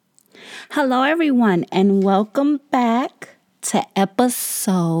Hello, everyone, and welcome back to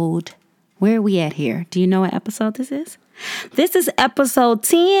episode. Where are we at here? Do you know what episode this is? This is episode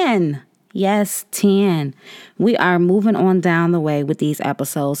 10. Yes, 10. We are moving on down the way with these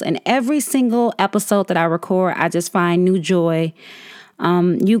episodes, and every single episode that I record, I just find new joy.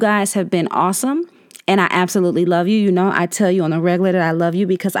 You guys have been awesome, and I absolutely love you. You know, I tell you on the regular that I love you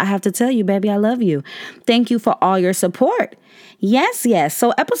because I have to tell you, baby, I love you. Thank you for all your support. Yes. So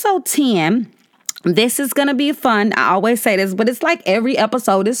episode 10, this is going to be fun. I always say this, but it's like every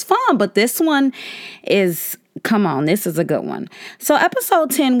episode is fun. But this one is, come on, this is a good one. So episode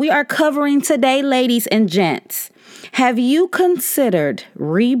 10, we are covering today, ladies and gents. Have you considered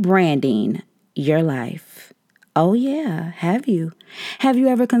rebranding your life? Oh, yeah. Have you? Have you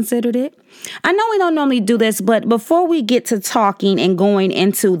ever considered it? I know we don't normally do this, but before we get to talking and going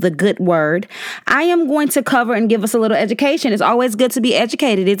into the good word, I am going to cover and give us a little education. It's always good to be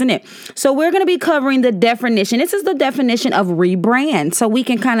educated, isn't it? So we're going to be covering the definition. This is the definition of rebrand, so we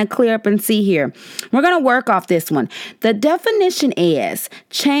can kind of clear up and see here. We're going to work off this one. The definition is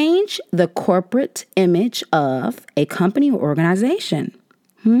change the corporate image of a company or organization.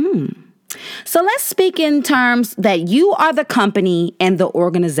 So let's speak in terms that you are the company and the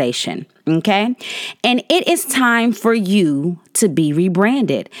organization, okay? And it is time for you to be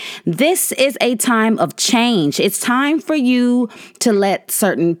rebranded. This is a time of change. It's time for you to let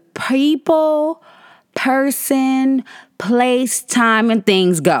certain people, person, place, time, and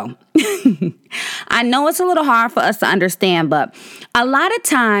things go. I know it's a little hard for us to understand, but a lot of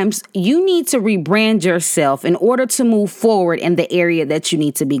times you need to rebrand yourself in order to move forward in the area that you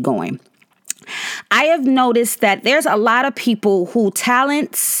need to be going. I have noticed that there's a lot of people who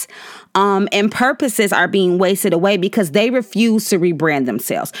talents and purposes are being wasted away because they refuse to rebrand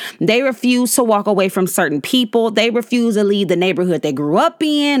themselves. They refuse to walk away from certain people. They refuse to leave the neighborhood they grew up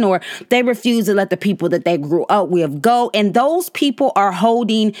in, or they refuse to let the people that they grew up with go. And those people are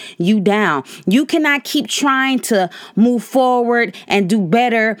holding you down. You cannot keep trying to move forward and do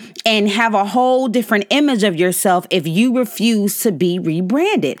better and have a whole different image of yourself if you refuse to be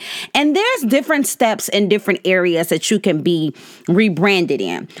rebranded. And there's different steps in different areas that you can be rebranded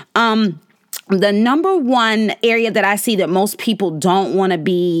in. The number one area that I see that most people don't want to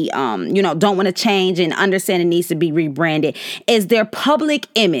be, don't want to change and understand it needs to be rebranded is their public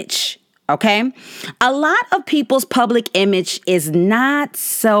image. Okay. A lot of people's public image is not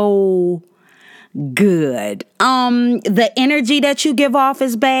so good. The energy that you give off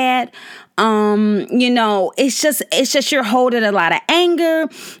is bad. It's just you're holding a lot of anger.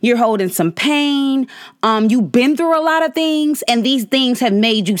 You're holding some pain. You've been through a lot of things, and these things have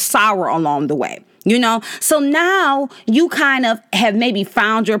made you sour along the way. So now you kind of have maybe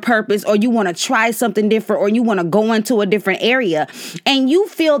found your purpose, or you want to try something different, or you want to go into a different area, and you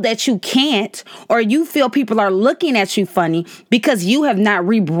feel that you can't, or you feel people are looking at you funny because you have not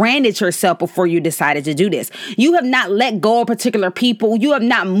rebranded yourself before you decided to do this. You have not let go of particular people. You have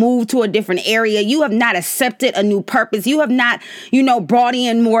not moved to a different area. You have not accepted a new purpose. You have not, brought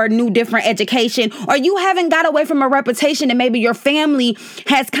in more new different education, or you haven't got away from a reputation that maybe your family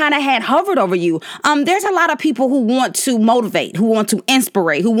has kind of had hovered over you. There's a lot of people who want to motivate, who want to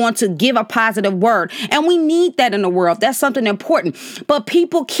inspire, who want to give a positive word. And we need that in the world. That's something important. But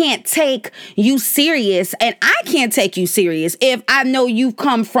people can't take you serious. And I can't take you serious if I know you've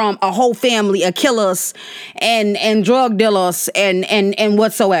come from a whole family of killers and drug dealers and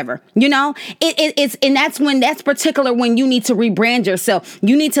whatsoever. That's particular when you need to rebrand yourself.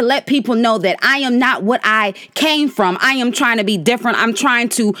 You need to let people know that I am not what I came from. I am trying to be different. I'm trying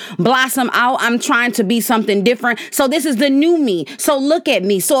to blossom out. I'm trying to be something different. So this is the new me. So look at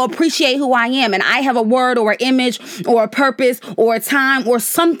me. So appreciate who I am. And I have a word or an image or a purpose or a time or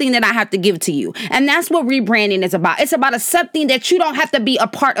something that I have to give to you. And that's what rebranding is about. It's about accepting that you don't have to be a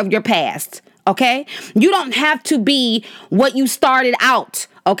part of your past. Okay? You don't have to be what you started out.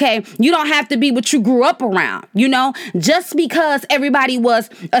 Okay, you don't have to be what you grew up around, just because everybody was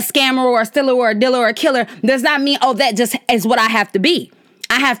a scammer or a stealer or a dealer or a killer does not mean, that just is what I have to be.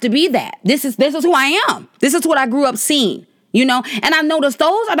 I have to be that. This is who I am. This is what I grew up seeing, and I've noticed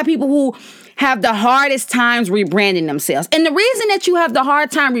those are the people who have the hardest times rebranding themselves. And the reason that you have the hard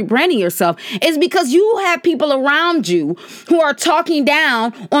time rebranding yourself is because you have people around you who are talking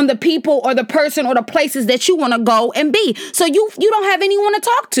down on the people or the person or the places that you want to go and be. So you don't have anyone to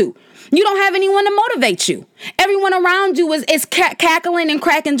talk to. You don't have anyone to motivate you. Everyone around you is cackling and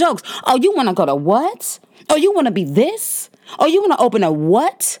cracking jokes. Oh, you want to go to what? Oh, you want to be this? Oh, you want to open a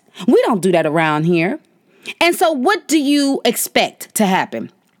what? We don't do that around here. And so what do you expect to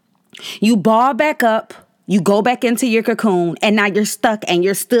happen? You ball back up, You go back into your cocoon and now you're stuck and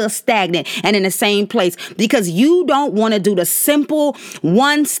you're still stagnant and in the same place because you don't want to do the simple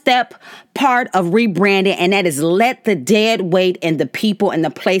one-step part of rebranding, and that is let the dead weight and the people and the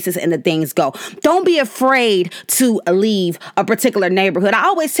places and the things go. Don't be afraid to leave a particular neighborhood. I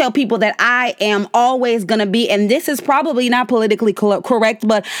always tell people that I am always going to be, and this is probably not politically correct,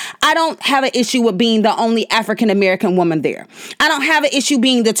 but I don't have an issue with being the only African-American woman there. I don't have an issue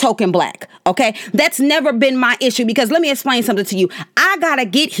being the token black. Okay. That's never been my issue because let me explain something to you. I got to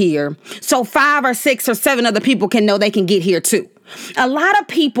get here so 5 or 6 or 7 other people can know they can get here too. A lot of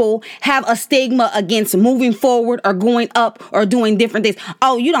people have a stigma against moving forward or going up or doing different things.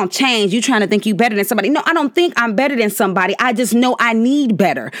 Oh, you don't change. You trying to think you better than somebody. No, I don't think I'm better than somebody. I just know I need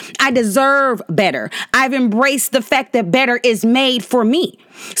better. I deserve better. I've embraced the fact that better is made for me.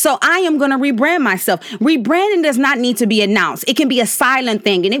 So I am going to rebrand myself. Rebranding does not need to be announced. It can be a silent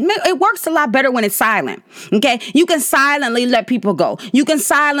thing, and it works a lot better when it's silent. Okay, you can silently let people go. You can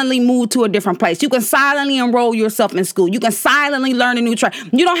silently move to a different place. You can silently enroll yourself in school. You can silently learn a new trade.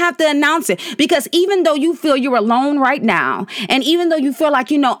 You don't have to announce it because even though you feel you're alone right now, and even though you feel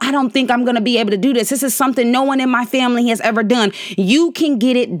like, I don't think I'm going to be able to do this. This is something no one in my family has ever done. You can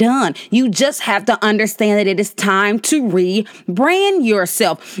get it done. You just have to understand that it is time to rebrand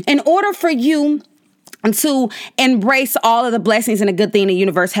yourself. In order for you to embrace all of the blessings and the good thing the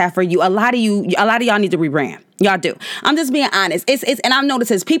universe have for you, a lot of y'all need to rebrand. Y'all do. I'm just being honest. And I've noticed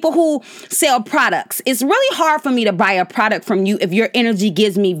this. People who sell products, it's really hard for me to buy a product from you if your energy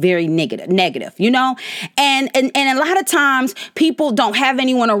gives me very negative, And a lot of times people don't have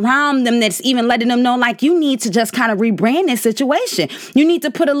anyone around them that's even letting them know, like, you need to just kind of rebrand this situation. You need to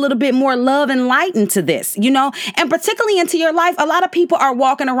put a little bit more love and light into this, and particularly into your life. A lot of people are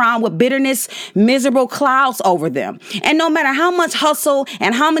walking around with bitterness, miserable clouds over them. And no matter how much hustle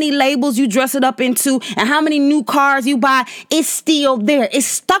and how many labels you dress it up into and how many new cars you buy, it's still there. It's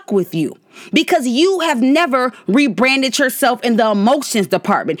stuck with you. Because you have never rebranded yourself in the emotions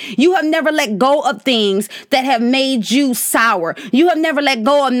department. You have never let go of things that have made you sour. You have never let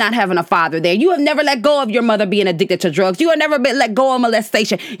go of not having a father there. You have never let go of your mother being addicted to drugs. You have never been let go of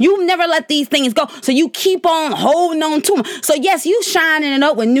molestation. You've never let these things go. So you keep on holding on to them. So yes, you shining it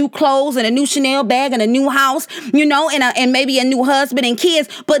up with new clothes and a new Chanel bag and a new house, and maybe a new husband and kids.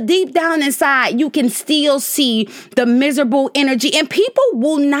 But deep down inside, you can still see the miserable energy, and people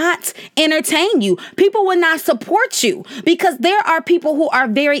will not entertain you. People will not support you because there are people who are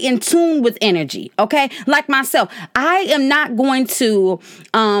very in tune with energy. Okay. Like myself, I am not going to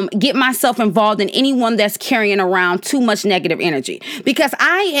get myself involved in anyone that's carrying around too much negative energy because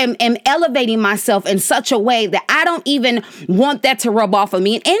I am elevating myself in such a way that I don't even want that to rub off of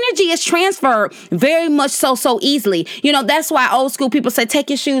me. And energy is transferred very much so easily. That's why old school people say, take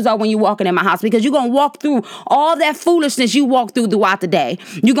your shoes off when you're walking in my house, because you're going to walk through all that foolishness you walk through throughout the day.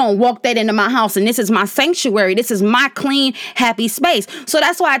 You're going to walk that into my house, and this is my sanctuary. This is my clean, happy space. So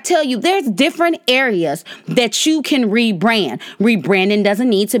that's why I tell you, there's different areas that you can rebrand. Rebranding doesn't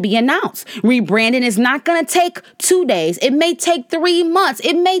need to be announced. Rebranding is not going to take 2 days. It may take 3 months.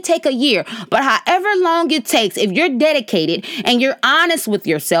 It may take a year. But however long it takes, if you're dedicated and you're honest with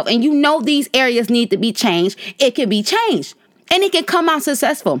yourself and you know these areas need to be changed, it can be changed and it can come out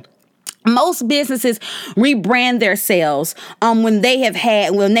successful. Most businesses rebrand their sales when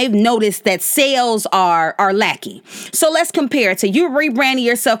they've noticed that sales are lacking. So let's compare it to you rebranding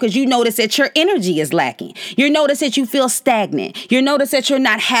yourself because you notice that your energy is lacking. You notice that you feel stagnant. You notice that you're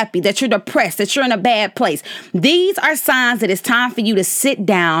not happy, that you're depressed, that you're in a bad place. These are signs that it's time for you to sit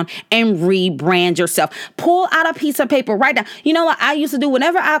down and rebrand yourself. Pull out a piece of paper right now. You know what I used to do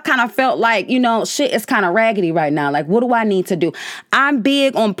whenever I kind of felt like, shit is kind of raggedy right now. Like, what do I need to do? I'm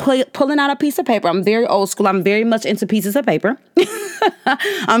big on pulling out a piece of paper. I'm very old school. I'm very much into pieces of paper.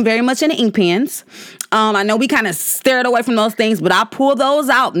 I'm very much into ink pens. I know we kind of steered away from those things, but I pull those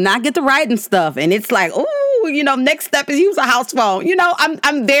out and I get to writing stuff. And it's like, ooh, next step is use a house phone.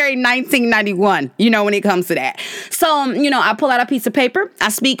 I'm very 1991, when it comes to that. So, I pull out a piece of paper. I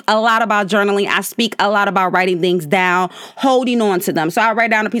speak a lot about journaling. I speak a lot about writing things down, holding on to them. So I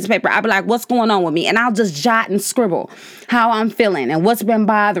write down a piece of paper. I'll be like, what's going on with me? And I'll just jot and scribble how I'm feeling and what's been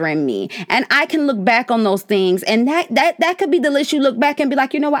bothering me. And I can look back on those things. And that could be the list. You look back and be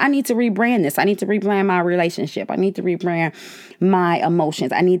like, I need to rebrand this. I need to rebrand my relationship. I need to rebrand my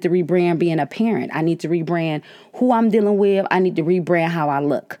emotions. I need to rebrand being a parent. I need to rebrand who I'm dealing with. I need to rebrand how I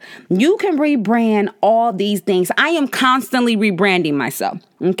look. You can rebrand all these things. I am constantly rebranding myself.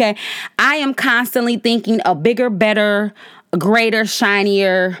 Okay. I am constantly thinking a bigger, better, greater,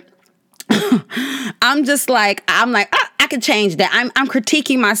 shinier. I'm like, I could change that. I'm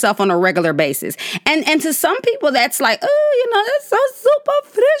critiquing myself on a regular basis. And to some people that's like, oh, that's so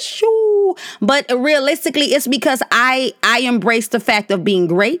superficial. But realistically, it's because I embrace the fact of being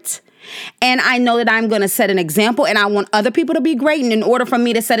great. And I know that I'm going to set an example, and I want other people to be great. And in order for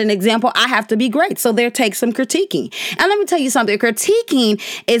me to set an example, I have to be great. So there takes some critiquing. And let me tell you something. Critiquing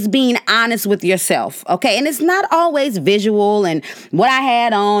is being honest with yourself. Okay. And it's not always visual and what I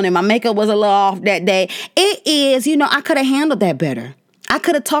had on and my makeup was a little off that day. It is, I could have handled that better. I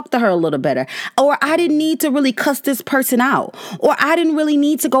could have talked to her a little better, or I didn't need to really cuss this person out, or I didn't really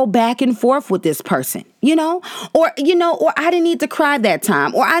need to go back and forth with this person, or I didn't need to cry that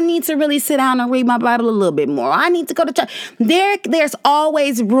time, or I need to really sit down and read my Bible a little bit more. Or I need to go to church. There's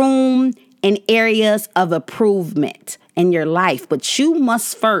always room and areas of improvement in your life, but you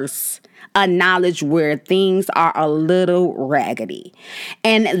must first acknowledge where things are a little raggedy.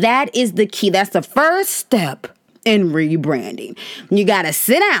 And that is the key. That's the first step in rebranding. You got to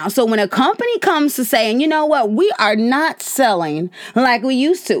sit down. So when a company comes to saying, you know what, we are not selling like we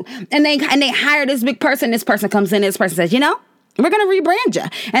used to, and they hire this big person, this person comes in, this person says, we're going to rebrand you.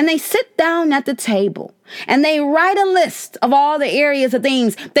 And they sit down at the table and they write a list of all the areas of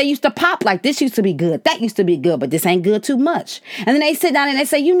things that used to pop, like this used to be good, that used to be good, but this ain't good too much. And then they sit down and they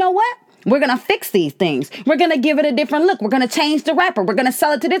say, you know what? We're going to fix these things. We're going to give it a different look. We're going to change the wrapper. We're going to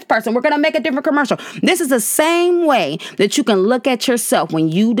sell it to this person. We're going to make a different commercial. This is the same way that you can look at yourself when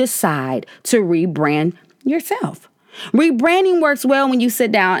you decide to rebrand yourself. Rebranding works well when you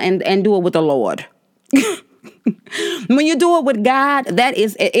sit down and do it with the Lord. When you do it with God,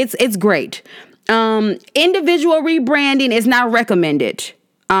 it's great. Individual rebranding is not recommended.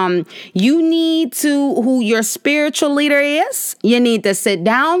 You need to, who your spiritual leader is, you need to sit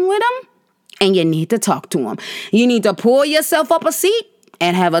down with them and you need to talk to them. You need to pull yourself up a seat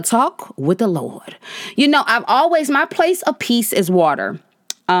and have a talk with the Lord. My place of peace is water.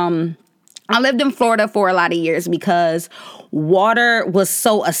 I lived in Florida for a lot of years because water was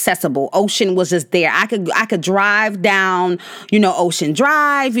so accessible. Ocean was just there. I could drive down, Ocean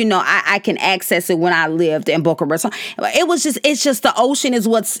Drive. I can access it when I lived in Boca Raton. It's just the ocean is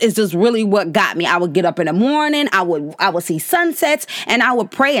just really what got me. I would get up in the morning. I would see sunsets and I would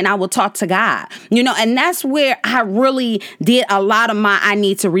pray and I would talk to God, and that's where I really did a lot of my, I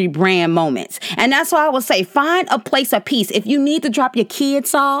need to rebrand moments. And that's why I would say, find a place of peace. If you need to drop your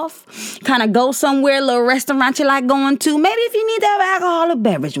kids off, kind of go somewhere, a little restaurant you like going to, maybe if you need to have alcoholic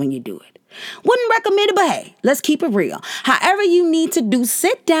beverage when you do it. Wouldn't recommend it, but hey, let's keep it real. However you need to do,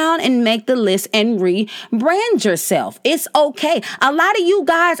 sit down and make the list and rebrand yourself. It's okay. A lot of you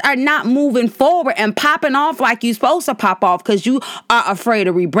guys are not moving forward and popping off like you're supposed to pop off because you are afraid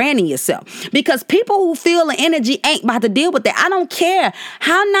of rebranding yourself. Because people who feel the energy ain't about to deal with that. I don't care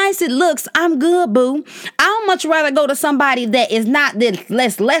how nice it looks. I'm good, boo. I'd much rather go to somebody that is not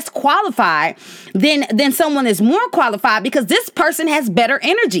less qualified than someone that's more qualified, because this person has better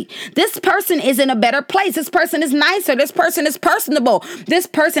energy. This person is in a better place. This person is nicer. This person is personable. This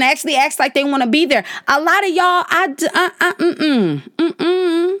person actually acts like they want to be there. A lot of y'all,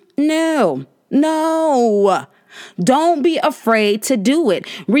 no. Don't be afraid to do it.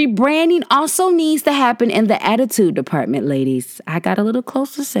 Rebranding also needs to happen in the attitude department, ladies. I got a little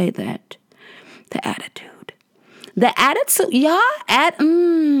close to say that. The attitude.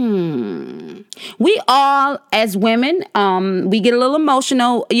 We all, as women, we get a little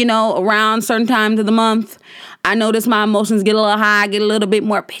emotional, around certain times of the month. I notice my emotions get a little high, get a little bit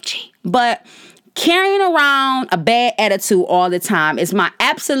more bitchy. But carrying around a bad attitude all the time is my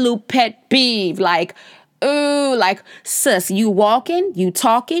absolute pet peeve. Like, sis, you walking, you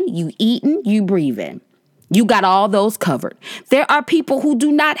talking, you eating, you breathing. You got all those covered. There are people who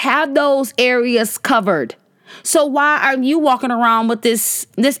do not have those areas covered. So why are you walking around with this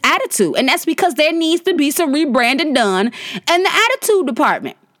attitude? And that's because there needs to be some rebranding done in the attitude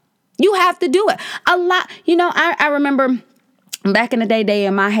department. You have to do it. A lot, I remember back in the day,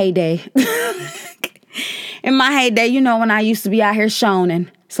 in my heyday, when I used to be out here shoning.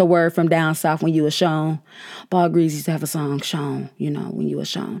 It's a word from down south, when you were shown. Paul Greasy used to have a song, Shown, when you were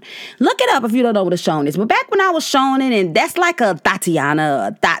shown. Look it up if you don't know what a shown is. But back when I was shoning, and that's like a Tatiana,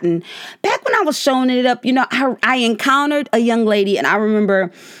 a Thotin. Back when I was shoning it up, I encountered a young lady, and I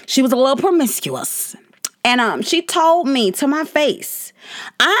remember she was a little promiscuous. And she told me to my face,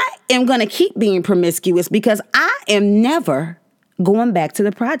 I am going to keep being promiscuous because I am never going back to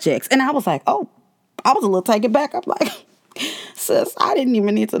the projects. And I was like, oh, I was a little taken back. I'm like, sis, I didn't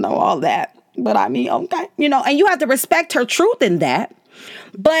even need to know all that. But I mean, okay, and you have to respect her truth in that.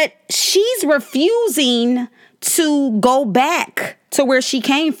 But she's refusing to go back to where she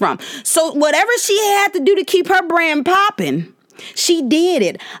came from. So whatever she had to do to keep her brand popping, she did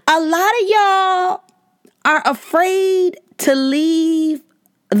it. A lot of y'all are afraid to leave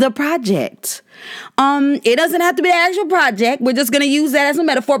the project. It doesn't have to be the actual project. We're just going to use that as a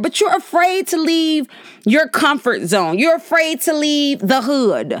metaphor, but you're afraid to leave your comfort zone. You're afraid to leave the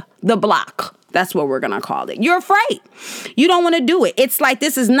hood, the block. That's what we're going to call it. You're afraid. You don't want to do it. It's like,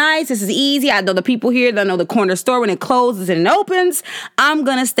 this is nice. This is easy. I know the people here. I know the corner store when it closes and it opens. I'm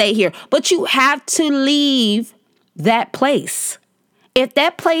going to stay here. But you have to leave that place. If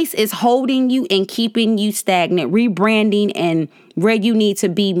that place is holding you and keeping you stagnant, rebranding and where you need to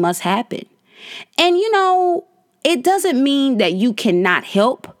be must happen. And, it doesn't mean that you cannot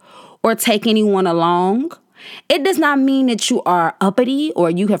help or take anyone along. It does not mean that you are uppity or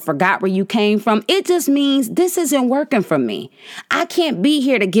you have forgot where you came from. It just means this isn't working for me. I can't be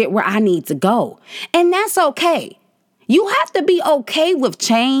here to get where I need to go. And that's okay. You have to be okay with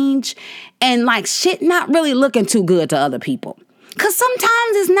change and shit not really looking too good to other people. Because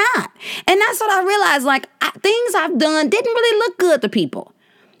sometimes it's not. And that's what I realized. Things I've done didn't really look good to people.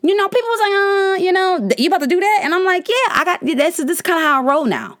 People was like, you about to do that? And I'm like, yeah, this is kind of how I roll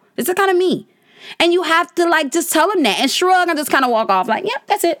now. This is kind of me. And you have to just tell them that and shrug and just kind of walk off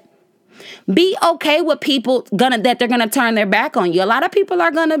that's it. Be okay with people that they're gonna turn their back on you. A lot of people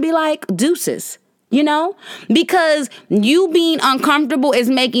are gonna be like deuces, because you being uncomfortable is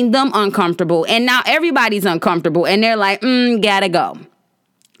making them uncomfortable. And now everybody's uncomfortable and they're like, gotta go.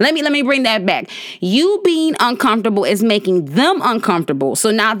 Let me bring that back. You being uncomfortable is making them uncomfortable.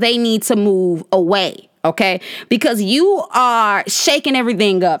 So now they need to move away. Okay, because you are shaking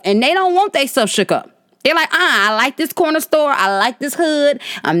everything up and they don't want their stuff shook up. They're like, I like this corner store. I like this hood.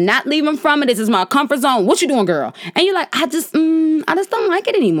 I'm not leaving from it. This is my comfort zone. What you doing, girl? And you're like, I just don't like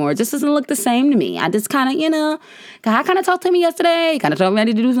it anymore. It just doesn't look the same to me. I just kind of, God kind of talked to me yesterday. Kind of told me I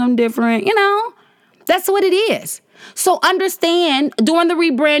need to do something different. That's what it is. So understand during the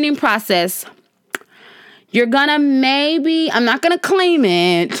rebranding process, you're gonna I'm not gonna claim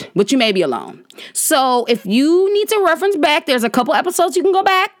it, but you may be alone. So if you need to reference back, there's a couple episodes you can go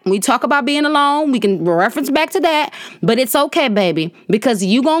back. We talk about being alone. We can reference back to that. But it's okay, baby, because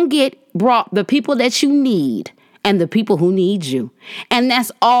you gonna get brought the people that you need and the people who need you. And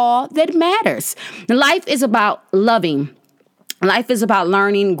that's all that matters. Life is about loving. Life is about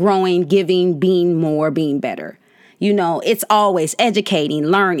learning, growing, giving, being more, being better. It's always educating,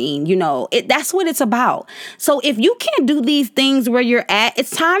 learning, that's what it's about. So if you can't do these things where you're at, it's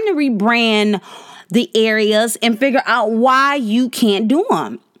time to rebrand the areas and figure out why you can't do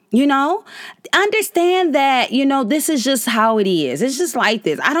them. Understand that, this is just how it is. It's just like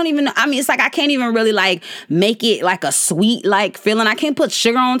this. It's like I can't even really make it like a sweet feeling. I can't put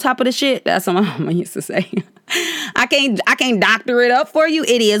sugar on top of the shit. That's what my mama used to say. I can't doctor it up for you.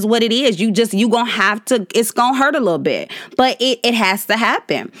 It is what it is. You gonna have to, it's gonna hurt a little bit, but it has to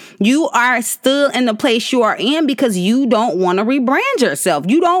happen. You are still in the place you are in because you don't want to rebrand yourself.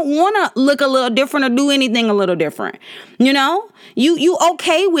 You don't want to look a little different or do anything a little different. You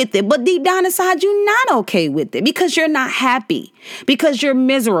okay with it, but deep down inside, you're not okay with it because you're not happy, because you're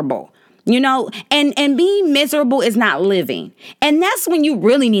miserable. And being miserable is not living. And that's when you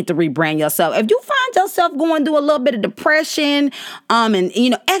really need to rebrand yourself. If you find yourself going through a little bit of depression, and,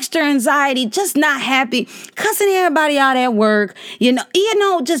 extra anxiety, just not happy, cussing everybody out at work,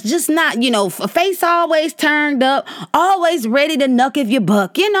 just not, face always turned up, always ready to knuck if you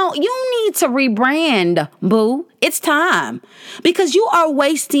buck, you need to rebrand, boo. It's time because you are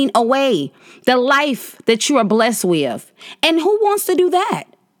wasting away the life that you are blessed with. And who wants to do that?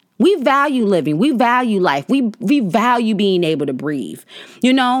 We value living. We value life. We value being able to breathe. We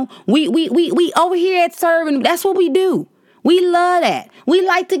over here at Serving, that's what we do. We love that. We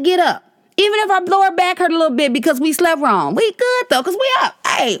like to get up. Even if our lower back hurt a little bit because we slept wrong. We good though, because we up.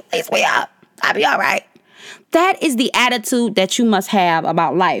 Hey, at least we up. I'll be all right. That is the attitude that you must have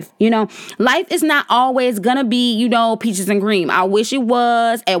about life. Life is not always going to be, peaches and cream. I wish it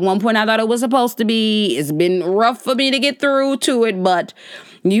was. At one point, I thought it was supposed to be. It's been rough for me to get through to it, but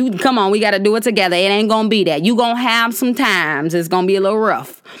come on, we got to do it together. It ain't going to be that. You going to have some times. It's going to be a little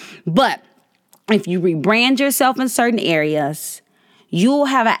rough. But if you rebrand yourself in certain areas, you'll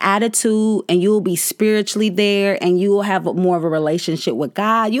have an attitude and you'll be spiritually there and you'll have more of a relationship with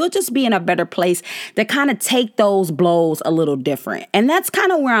God. You'll just be in a better place to kind of take those blows a little different. And that's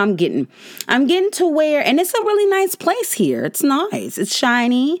kind of where I'm getting. I'm getting to where, and it's a really nice place here. It's nice. It's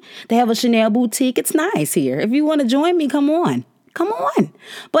shiny. They have a Chanel boutique. It's nice here. If you want to join me, come on. Come on.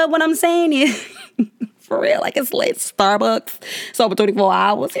 But what I'm saying is for real. Like, it's lit. Starbucks. It's open 24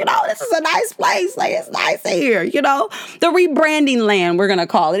 hours. You know, this is a nice place. Like, it's nice here. You know, the rebranding land, we're going to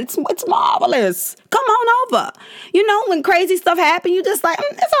call it. It's marvelous. Come on over. You know, when crazy stuff happen, you just like,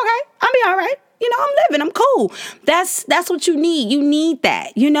 it's okay. I'll be all right. You know, I'm living. I'm cool. That's what you need. You need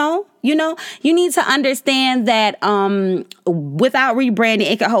that, you know? You need to understand that without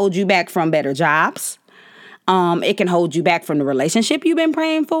rebranding, it can hold you back from better jobs. It can hold you back from the relationship you've been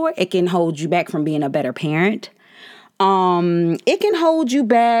praying for. It can hold you back from being a better parent. It can hold you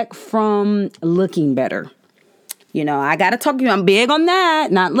back from looking better. You know, I got to talk to you. I'm big on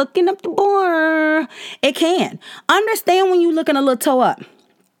that. Not looking up the bar. It can. Understand when you're looking a little toe up.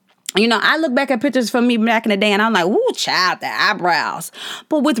 You know, I look back at pictures from me back in the day and I'm like, ooh, child, the eyebrows.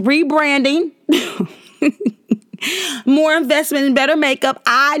 But with rebranding, more investment in better makeup,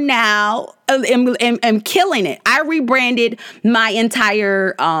 I now am killing it. I rebranded my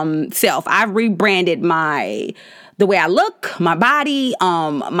entire self. I've rebranded the way I look, my body,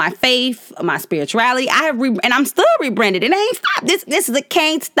 my faith, my spirituality. And I'm still rebranded. It ain't stopped. This is a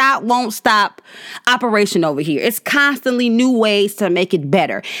can't stop, won't stop operation over here. It's constantly new ways to make it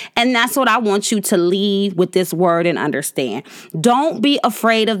better. And that's what I want you to leave with this word and understand. Don't be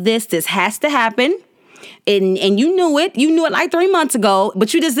afraid of this. This has to happen. And you knew it. You knew it like 3 months ago,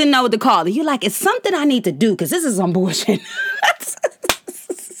 but you just didn't know what to call it. You're like, it's something I need to do because this is some bullshit.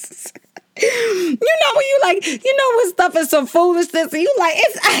 You know when you like, you know when stuff is some foolishness, and you like,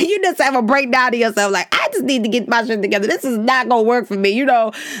 you just have a breakdown to yourself. Like, I just need to get my shit together. This is not gonna work for me. You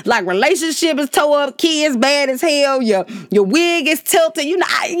know, like relationship is toe up, kids bad as hell. Your wig is tilted. You know,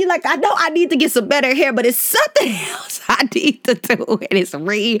 you're like, I know I need to get some better hair, but it's something else I need to do, and it's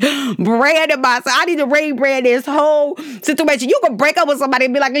rebranding myself. I need to rebrand this whole situation. You can break up with somebody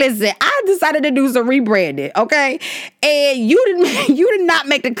and be like, listen, I decided to do some rebranding, okay? And you did not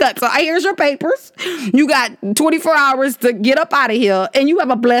make the cut. So here's your papers. You got 24 hours to get up out of here, and you have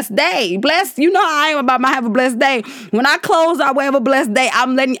a blessed day. Blessed, you know how I am about my have a blessed day. When I close, I will have a blessed day.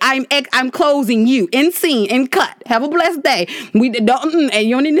 I'm closing you in scene, in cut. Have a blessed day. We don't, and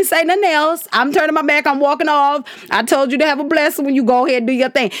you don't need to say nothing else. I'm turning my back. I'm walking off. I told you to have a blessing when you go ahead and do your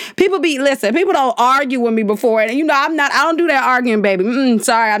thing. People don't argue with me before, and you know I don't do that arguing, baby.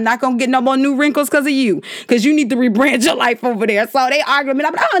 Sorry, I'm not gonna get no more new wrinkles because of you, because you need to rebrand your life over there. So they argue with me.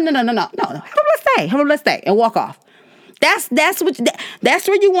 I'm like, oh, no. Have a blessed day, and walk off. That's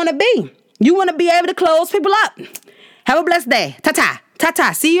where you want to be. You want to be able to close people up. Have a blessed day.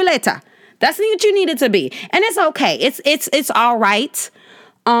 Ta-ta. See you later. That's what you need it to be. And it's okay. It's all right.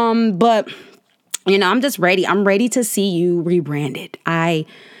 But you know, I'm just ready. I'm ready to see you rebranded. I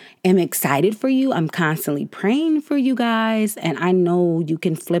am excited for you. I'm constantly praying for you guys, and I know you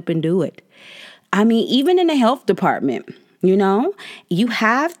can flip and do it. I mean, even in the health department, you know, you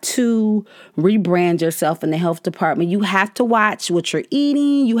have to rebrand yourself in the health department. You have to watch what you're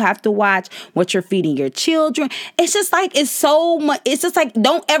eating. You have to watch what you're feeding your children. It's just like, it's so much. It's just like,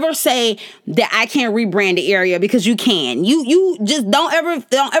 don't ever say that I can't rebrand the area, because you can. You just don't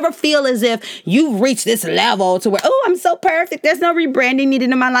ever feel as if you've reached this level to where, oh, I'm so perfect. There's no rebranding needed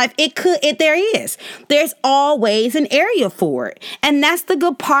in my life. There is. There's always an area for it. And that's the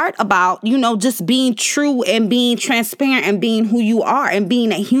good part about, you know, just being true and being transparent and being who you are and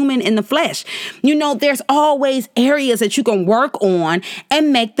being a human in the flesh. You know, there's always areas that you can work on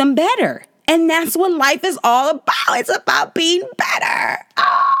and make them better. And that's what life is all about. It's about being better.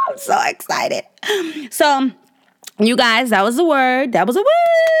 Oh, I'm so excited. So, you guys, that was the word. That was a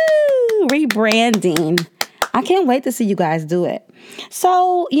woo! Rebranding. I can't wait to see you guys do it.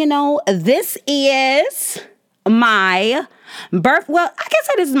 So, you know, this is my well, I can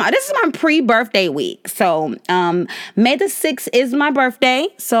say this is my pre-birthday week. So May the 6th is my birthday.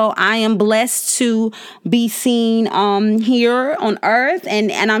 So I am blessed to be seen here on earth,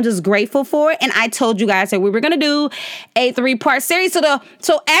 and I'm just grateful for it. And I told you guys that we were gonna do a 3-part series.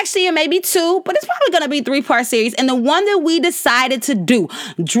 So actually it may be 2, but it's probably gonna be 3-part series. And the one that we decided to do,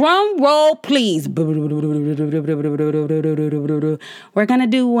 drum roll please. We're gonna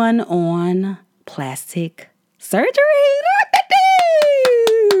do one on plastic surgery.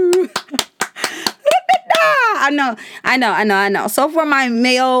 I know. So for my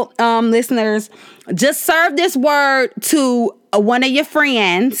male listeners, just serve this word to one of your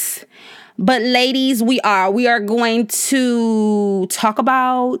friends. But ladies, we are going to talk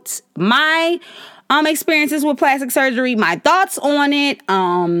about my experiences with plastic surgery, my thoughts on it,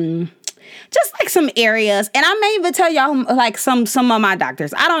 just like some areas. And I may even tell y'all like some of my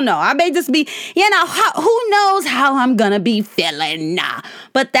doctors. I don't know. I may just be, who knows how I'm going to be feeling.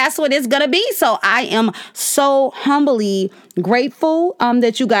 But that's what it's going to be. So I am so humbly grateful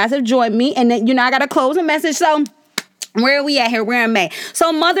that you guys have joined me. And then, I got to close a message. So where are we at here? We're in May.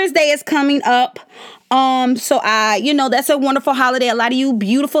 So Mother's Day is coming up. So that's a wonderful holiday. A lot of you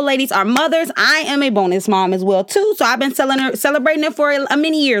beautiful ladies are mothers. I am a bonus mom as well too. So I've been celebrating it for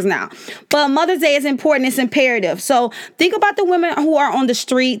many years now. But Mother's Day is important. It's imperative. So think about the women who are on the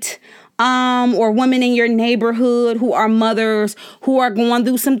street, or women in your neighborhood who are mothers, who are going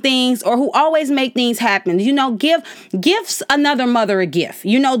through some things, or who always make things happen. Give another mother a gift.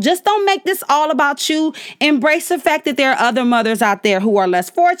 Just don't make this all about you. Embrace the fact that there are other mothers out there who are less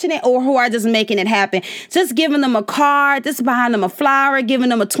fortunate or who are just making it happen. Just giving them a card, just buying them a flower, giving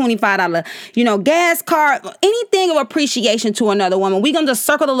them a $25, gas card, anything of appreciation to another woman. We're going to just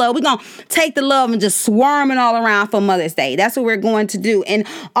circle the love. We're going to take the love and just swarm it all around for Mother's Day. That's what we're going to do. And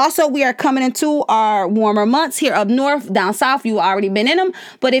also we are coming into our warmer months here up north. Down south, you've already been in them.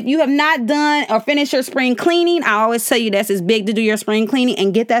 But if you have not done or finished your spring cleaning, I always tell you it's big to do your spring cleaning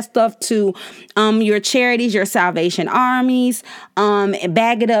and get that stuff to your charities, your Salvation Armies, and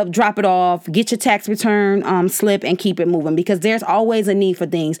bag it up, drop it off, get your tax return slip and keep it moving, because there's always a need for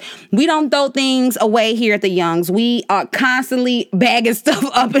things. We don't throw things away here at the Youngs. We are constantly bagging stuff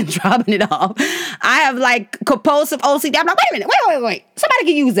up and dropping it off. I have like compulsive OCD. I'm like, wait a minute, wait. Somebody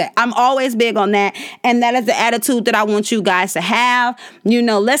can use that. I'm always big on that. And that is the attitude that I want you guys to have.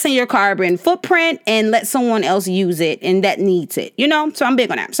 Lessen your carbon footprint and let someone else use it and that needs it. So I'm big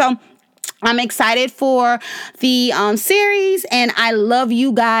on that. So I'm excited for the series, and I love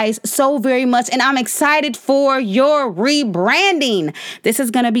you guys so very much. And I'm excited for your rebranding. This is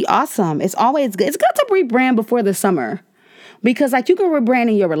going to be awesome. It's always good. It's good to rebrand before the summer. Because you can rebrand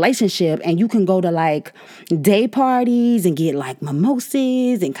in your relationship and you can go to day parties and get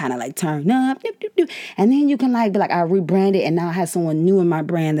mimosas and kind of turn up. And then you can be like, I rebranded and now I have someone new in my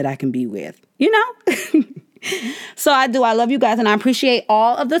brand that I can be with. So I love you guys and I appreciate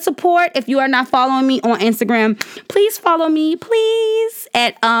all of the support. If you are not following me on Instagram, please follow me, please,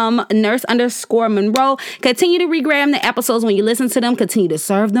 at nurse_Monroe. Continue to regram the episodes when you listen to them. Continue to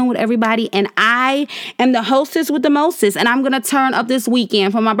serve them with everybody. And I am the hostess with the mostest. And I'm going to turn up this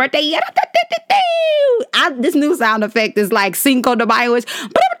weekend for my birthday. This new sound effect is like Cinco de Mayo.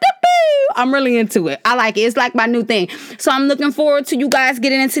 I'm really into it. I like it. It's like my new thing. So I'm looking forward to you guys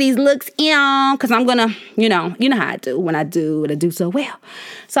getting into these looks, because I'm gonna, you know how I do when I do so well.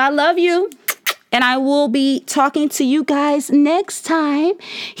 So I love you, and I will be talking to you guys next time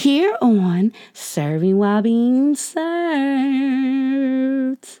here on Serving While Being Served.